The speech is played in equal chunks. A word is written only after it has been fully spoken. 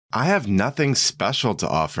I have nothing special to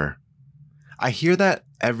offer. I hear that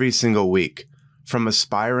every single week from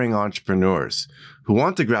aspiring entrepreneurs who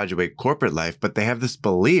want to graduate corporate life, but they have this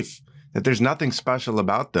belief that there's nothing special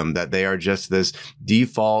about them, that they are just this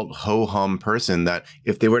default ho-hum person that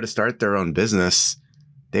if they were to start their own business,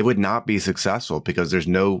 they would not be successful because there's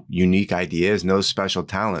no unique ideas, no special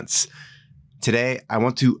talents. Today, I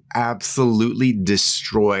want to absolutely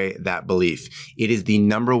destroy that belief. It is the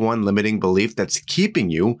number one limiting belief that's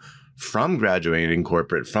keeping you from graduating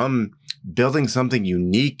corporate, from building something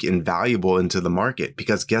unique and valuable into the market.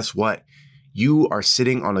 Because guess what? You are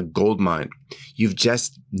sitting on a gold mine. You've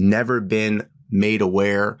just never been made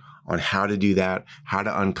aware on how to do that, how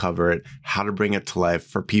to uncover it, how to bring it to life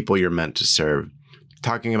for people you're meant to serve.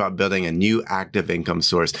 Talking about building a new active income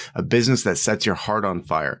source, a business that sets your heart on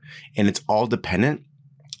fire. And it's all dependent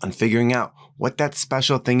on figuring out what that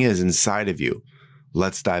special thing is inside of you.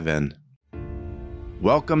 Let's dive in.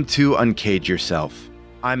 Welcome to Uncage Yourself.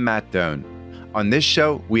 I'm Matt Doan. On this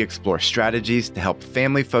show, we explore strategies to help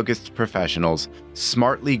family-focused professionals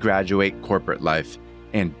smartly graduate corporate life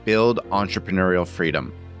and build entrepreneurial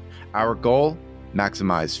freedom. Our goal?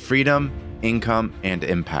 Maximize freedom, income, and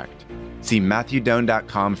impact. See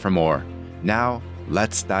MatthewDoan.com for more. Now,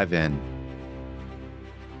 let's dive in.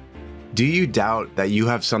 Do you doubt that you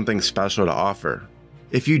have something special to offer?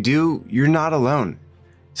 If you do, you're not alone.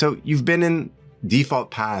 So you've been in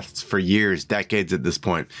default paths for years, decades at this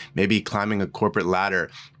point, maybe climbing a corporate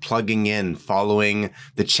ladder, plugging in, following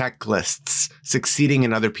the checklists, succeeding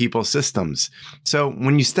in other people's systems. So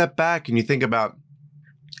when you step back and you think about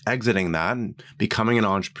exiting that and becoming an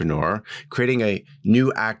entrepreneur, creating a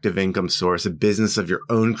new active income source, a business of your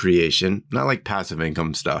own creation, not like passive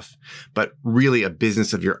income stuff, but really a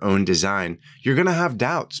business of your own design, you're going to have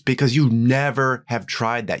doubts because you never have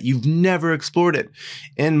tried that. You've never explored it.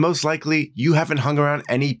 And most likely you haven't hung around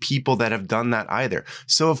any people that have done that either.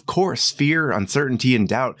 So of course, fear, uncertainty, and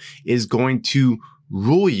doubt is going to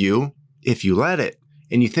rule you if you let it.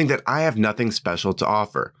 And you think that I have nothing special to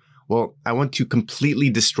offer. Well, I want to completely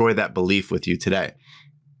destroy that belief with you today,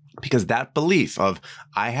 because that belief of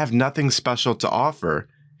I have nothing special to offer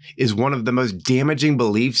is one of the most damaging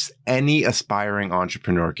beliefs any aspiring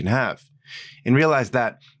entrepreneur can have. And realize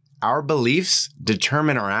that our beliefs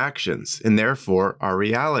determine our actions and therefore our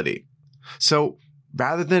reality. So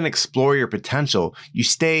rather than explore your potential, you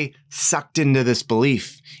stay sucked into this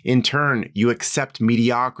belief. In turn, you accept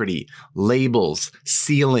mediocrity, labels,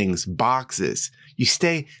 ceilings, boxes. You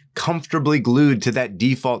stay comfortably glued to that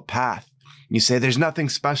default path. You say, there's nothing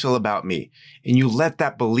special about me. And you let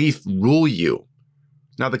that belief rule you.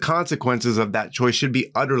 Now, the consequences of that choice should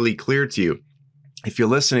be utterly clear to you. If you're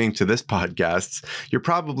listening to this podcast, you're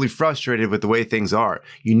probably frustrated with the way things are.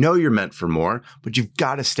 You know you're meant for more, but you've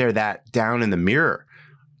got to stare that down in the mirror.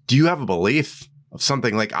 Do you have a belief of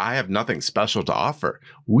something like, I have nothing special to offer?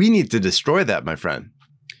 We need to destroy that, my friend.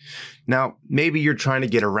 Now, maybe you're trying to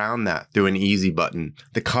get around that through an easy button.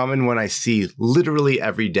 The common one I see literally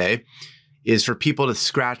every day is for people to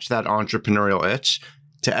scratch that entrepreneurial itch,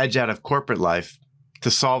 to edge out of corporate life, to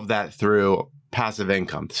solve that through passive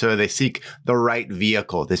income. So they seek the right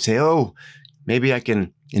vehicle. They say, oh, maybe I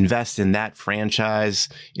can invest in that franchise,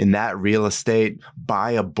 in that real estate,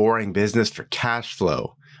 buy a boring business for cash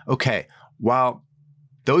flow. Okay, while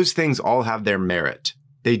those things all have their merit,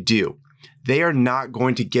 they do. They are not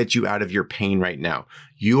going to get you out of your pain right now.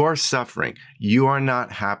 You are suffering. You are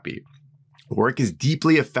not happy. Work is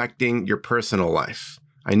deeply affecting your personal life.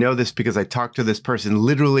 I know this because I talk to this person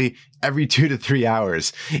literally every 2 to 3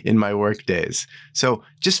 hours in my work days. So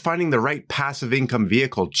just finding the right passive income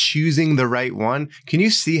vehicle, choosing the right one, can you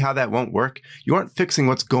see how that won't work? You aren't fixing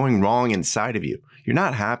what's going wrong inside of you. You're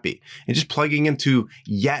not happy. And just plugging into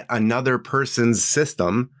yet another person's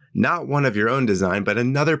system, not one of your own design, but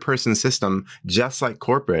another person's system, just like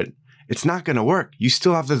corporate, it's not going to work. You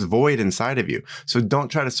still have this void inside of you. So don't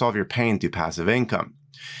try to solve your pain through passive income.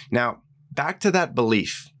 Now, back to that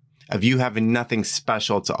belief of you having nothing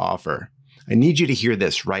special to offer. I need you to hear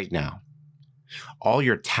this right now. All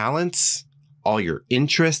your talents, all your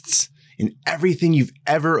interests, and everything you've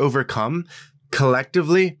ever overcome,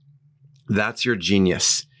 collectively, that's your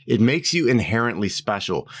genius. It makes you inherently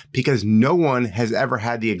special because no one has ever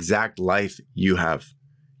had the exact life you have.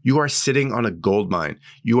 You are sitting on a gold mine.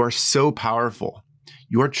 You are so powerful.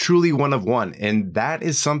 You are truly one of one. And that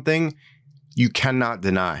is something you cannot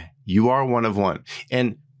deny. You are one of one.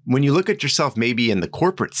 And when you look at yourself, maybe in the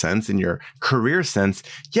corporate sense, in your career sense,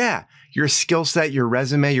 yeah, your skill set, your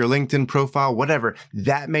resume, your LinkedIn profile, whatever,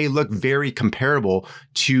 that may look very comparable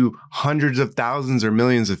to hundreds of thousands or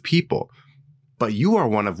millions of people. but you are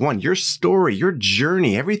one of one. Your story, your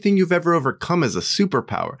journey, everything you've ever overcome is a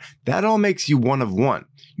superpower. That all makes you one of one.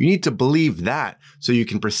 You need to believe that so you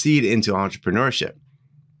can proceed into entrepreneurship.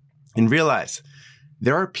 And realize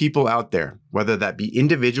there are people out there, whether that be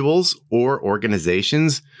individuals or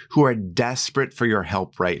organizations, who are desperate for your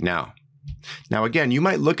help right now. Now, again, you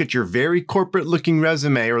might look at your very corporate looking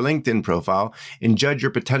resume or LinkedIn profile and judge your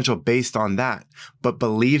potential based on that. But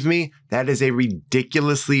believe me, that is a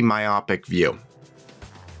ridiculously myopic view.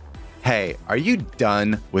 Hey, are you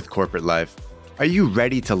done with corporate life? Are you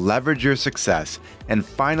ready to leverage your success and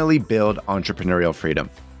finally build entrepreneurial freedom?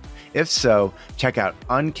 If so, check out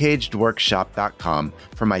uncagedworkshop.com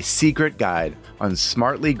for my secret guide on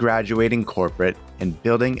smartly graduating corporate and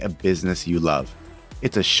building a business you love.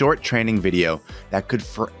 It's a short training video that could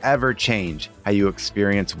forever change how you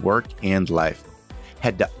experience work and life.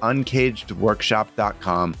 Head to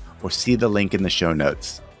uncagedworkshop.com or see the link in the show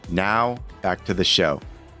notes. Now, back to the show.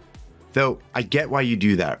 Though I get why you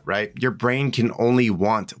do that, right? Your brain can only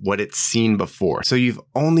want what it's seen before. So you've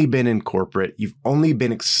only been in corporate, you've only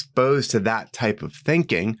been exposed to that type of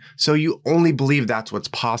thinking, so you only believe that's what's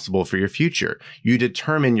possible for your future. You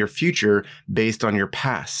determine your future based on your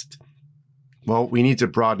past. Well, we need to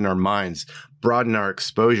broaden our minds, broaden our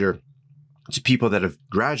exposure to people that have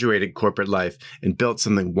graduated corporate life and built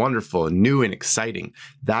something wonderful and new and exciting.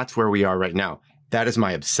 That's where we are right now. That is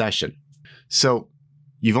my obsession. So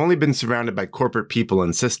you've only been surrounded by corporate people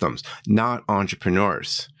and systems, not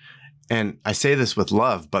entrepreneurs. And I say this with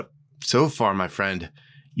love, but so far, my friend,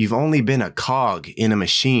 you've only been a cog in a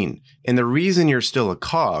machine. And the reason you're still a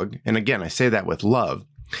cog, and again, I say that with love,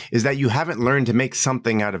 is that you haven't learned to make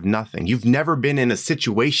something out of nothing. You've never been in a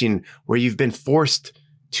situation where you've been forced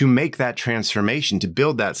to make that transformation, to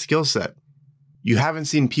build that skill set. You haven't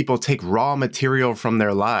seen people take raw material from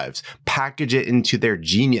their lives, package it into their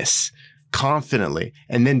genius confidently,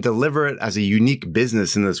 and then deliver it as a unique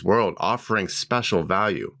business in this world, offering special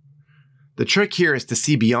value. The trick here is to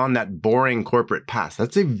see beyond that boring corporate past.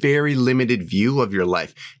 That's a very limited view of your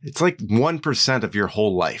life. It's like 1% of your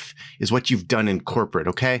whole life is what you've done in corporate,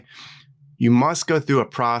 okay? You must go through a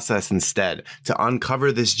process instead to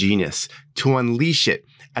uncover this genius, to unleash it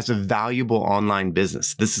as a valuable online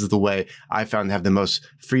business. This is the way I found to have the most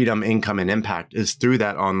freedom, income, and impact is through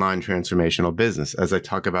that online transformational business, as I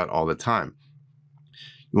talk about all the time.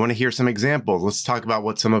 You want to hear some examples? Let's talk about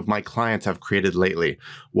what some of my clients have created lately.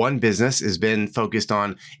 One business has been focused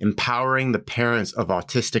on empowering the parents of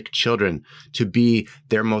autistic children to be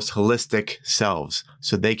their most holistic selves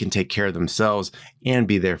so they can take care of themselves and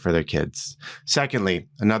be there for their kids. Secondly,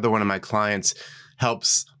 another one of my clients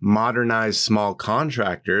helps modernize small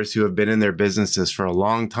contractors who have been in their businesses for a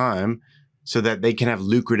long time so that they can have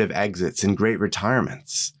lucrative exits and great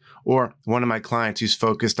retirements. Or one of my clients who's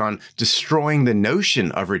focused on destroying the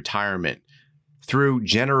notion of retirement through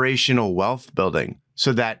generational wealth building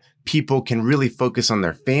so that people can really focus on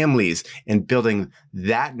their families and building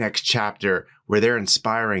that next chapter where they're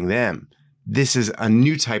inspiring them. This is a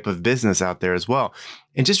new type of business out there as well.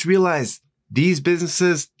 And just realize these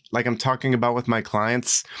businesses, like I'm talking about with my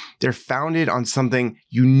clients, they're founded on something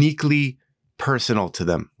uniquely personal to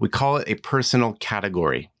them. We call it a personal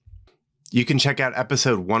category. You can check out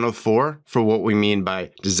episode 104 for what we mean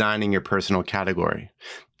by designing your personal category.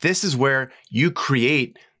 This is where you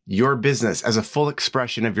create your business as a full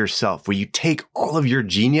expression of yourself, where you take all of your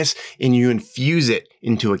genius and you infuse it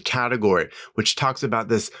into a category, which talks about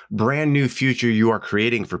this brand new future you are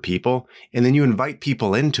creating for people. And then you invite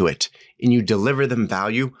people into it and you deliver them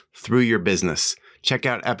value through your business. Check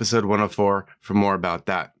out episode 104 for more about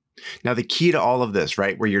that. Now, the key to all of this,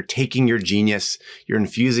 right, where you're taking your genius, you're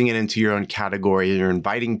infusing it into your own category, and you're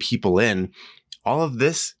inviting people in, all of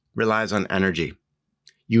this relies on energy.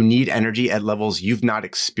 You need energy at levels you've not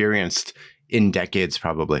experienced in decades,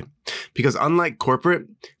 probably. Because unlike corporate,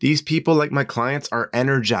 these people, like my clients, are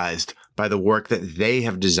energized by the work that they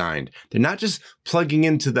have designed. They're not just plugging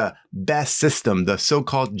into the best system, the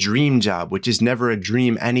so-called dream job, which is never a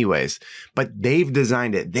dream anyways, but they've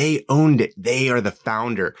designed it. They owned it. They are the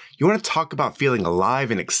founder. You want to talk about feeling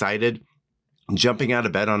alive and excited, jumping out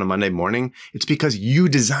of bed on a Monday morning? It's because you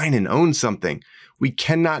design and own something. We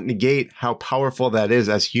cannot negate how powerful that is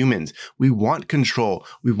as humans. We want control.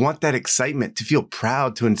 We want that excitement to feel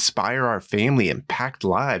proud, to inspire our family, impact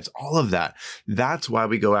lives, all of that. That's why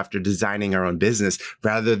we go after designing our own business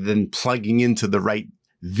rather than plugging into the right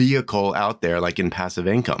vehicle out there, like in passive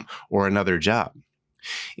income or another job.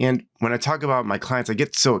 And when I talk about my clients, I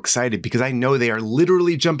get so excited because I know they are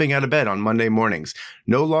literally jumping out of bed on Monday mornings,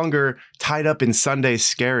 no longer tied up in Sunday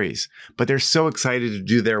scaries, but they're so excited to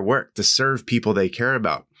do their work, to serve people they care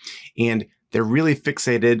about. And They're really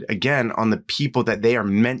fixated, again, on the people that they are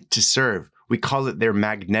meant to serve. We call it their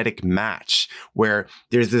magnetic match, where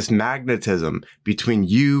there's this magnetism between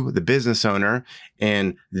you, the business owner,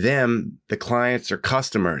 and them, the clients or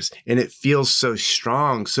customers. And it feels so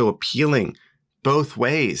strong, so appealing both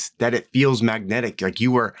ways that it feels magnetic, like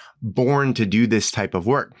you were born to do this type of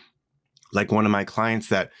work. Like one of my clients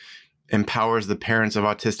that empowers the parents of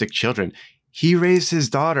autistic children. He raised his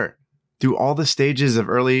daughter through all the stages of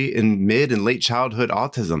early and mid and late childhood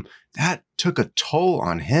autism. That took a toll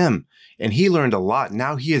on him. And he learned a lot.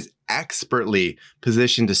 Now he is expertly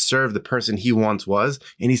positioned to serve the person he once was,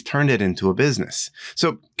 and he's turned it into a business.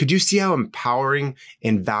 So could you see how empowering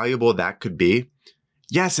and valuable that could be?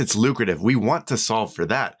 Yes, it's lucrative. We want to solve for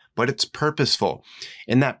that, but it's purposeful.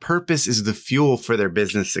 And that purpose is the fuel for their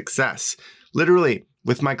business success. Literally,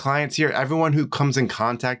 with my clients here, everyone who comes in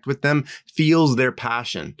contact with them feels their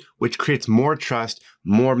passion, which creates more trust,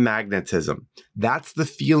 more magnetism. That's the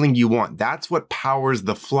feeling you want. That's what powers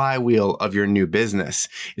the flywheel of your new business.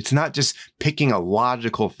 It's not just picking a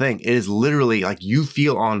logical thing. It is literally like you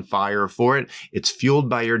feel on fire for it. It's fueled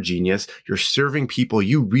by your genius. You're serving people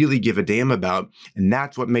you really give a damn about, and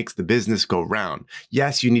that's what makes the business go round.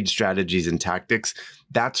 Yes, you need strategies and tactics.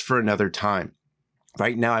 That's for another time.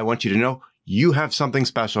 Right now, I want you to know you have something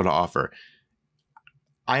special to offer.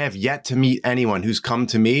 I have yet to meet anyone who's come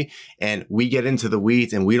to me and we get into the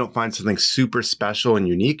weeds and we don't find something super special and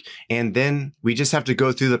unique. And then we just have to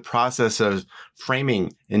go through the process of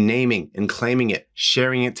framing and naming and claiming it,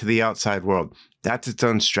 sharing it to the outside world. That's its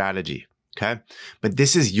own strategy. Okay. But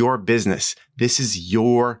this is your business. This is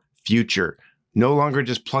your future. No longer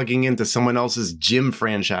just plugging into someone else's gym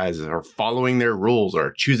franchises or following their rules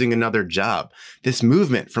or choosing another job. This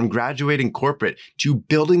movement from graduating corporate to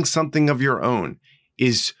building something of your own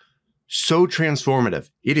is so transformative.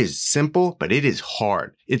 It is simple, but it is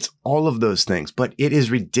hard. It's all of those things, but it is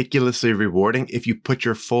ridiculously rewarding if you put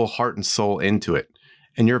your full heart and soul into it.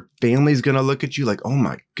 And your family's going to look at you like, oh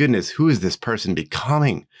my goodness, who is this person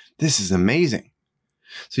becoming? This is amazing.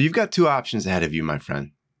 So you've got two options ahead of you, my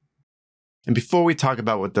friend. And before we talk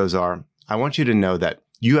about what those are, I want you to know that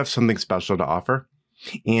you have something special to offer.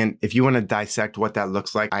 And if you want to dissect what that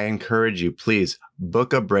looks like, I encourage you, please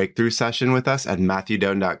book a breakthrough session with us at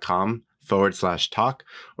matthewdoan.com/talk,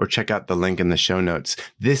 or check out the link in the show notes.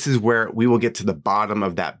 This is where we will get to the bottom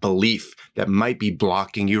of that belief that might be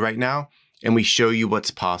blocking you right now. And we show you what's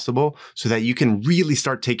possible so that you can really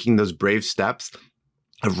start taking those brave steps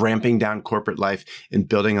of ramping down corporate life and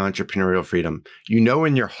building entrepreneurial freedom. You know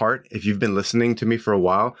in your heart, if you've been listening to me for a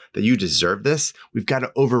while, that you deserve this. We've got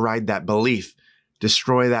to override that belief,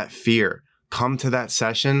 destroy that fear. Come to that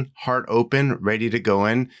session, heart open, ready to go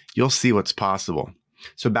in. You'll see what's possible.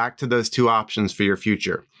 So back to those two options for your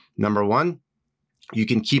future. Number one, you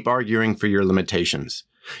can keep arguing for your limitations.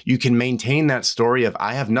 You can maintain that story of,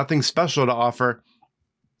 I have nothing special to offer.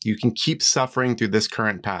 You can keep suffering through this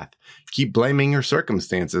current path. Keep blaming your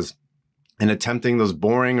circumstances and attempting those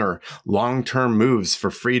boring or long-term moves for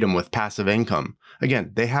freedom with passive income.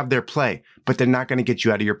 Again, they have their play, but they're not going to get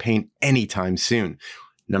you out of your pain anytime soon.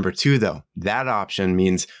 Number two, though, that option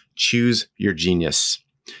means choose your genius.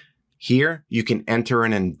 Here, you can enter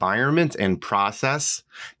an environment and process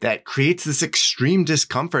that creates this extreme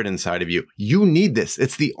discomfort inside of you. You need this.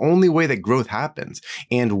 It's the only way that growth happens.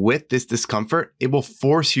 And with this discomfort, it will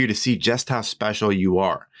force you to see just how special you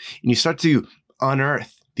are. And you start to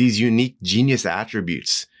unearth these unique genius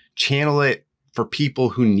attributes, channel it for people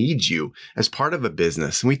who need you as part of a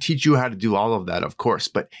business. And we teach you how to do all of that, of course,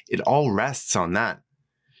 but it all rests on that.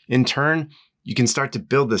 In turn, you can start to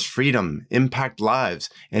build this freedom, impact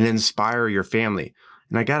lives, and inspire your family.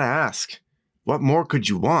 And I gotta ask, what more could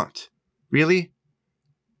you want? Really?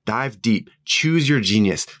 Dive deep, choose your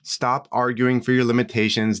genius, stop arguing for your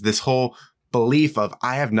limitations. This whole belief of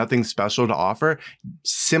I have nothing special to offer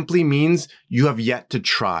simply means you have yet to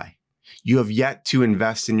try. You have yet to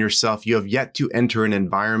invest in yourself. You have yet to enter an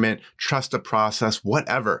environment, trust a process,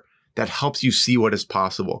 whatever, that helps you see what is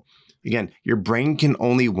possible. Again, your brain can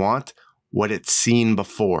only want what it's seen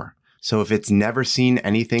before. So if it's never seen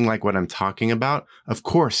anything like what I'm talking about, of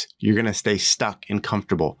course, you're going to stay stuck and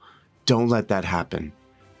comfortable. Don't let that happen.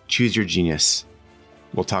 Choose your genius.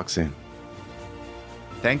 We'll talk soon.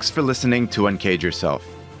 Thanks for listening to Uncage Yourself.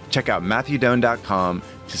 Check out matthewdoan.com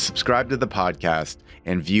to subscribe to the podcast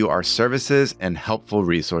and view our services and helpful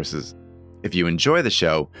resources. If you enjoy the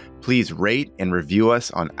show, please rate and review us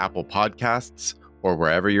on Apple Podcasts or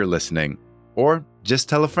wherever you're listening, or just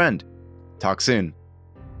tell a friend. Talk soon.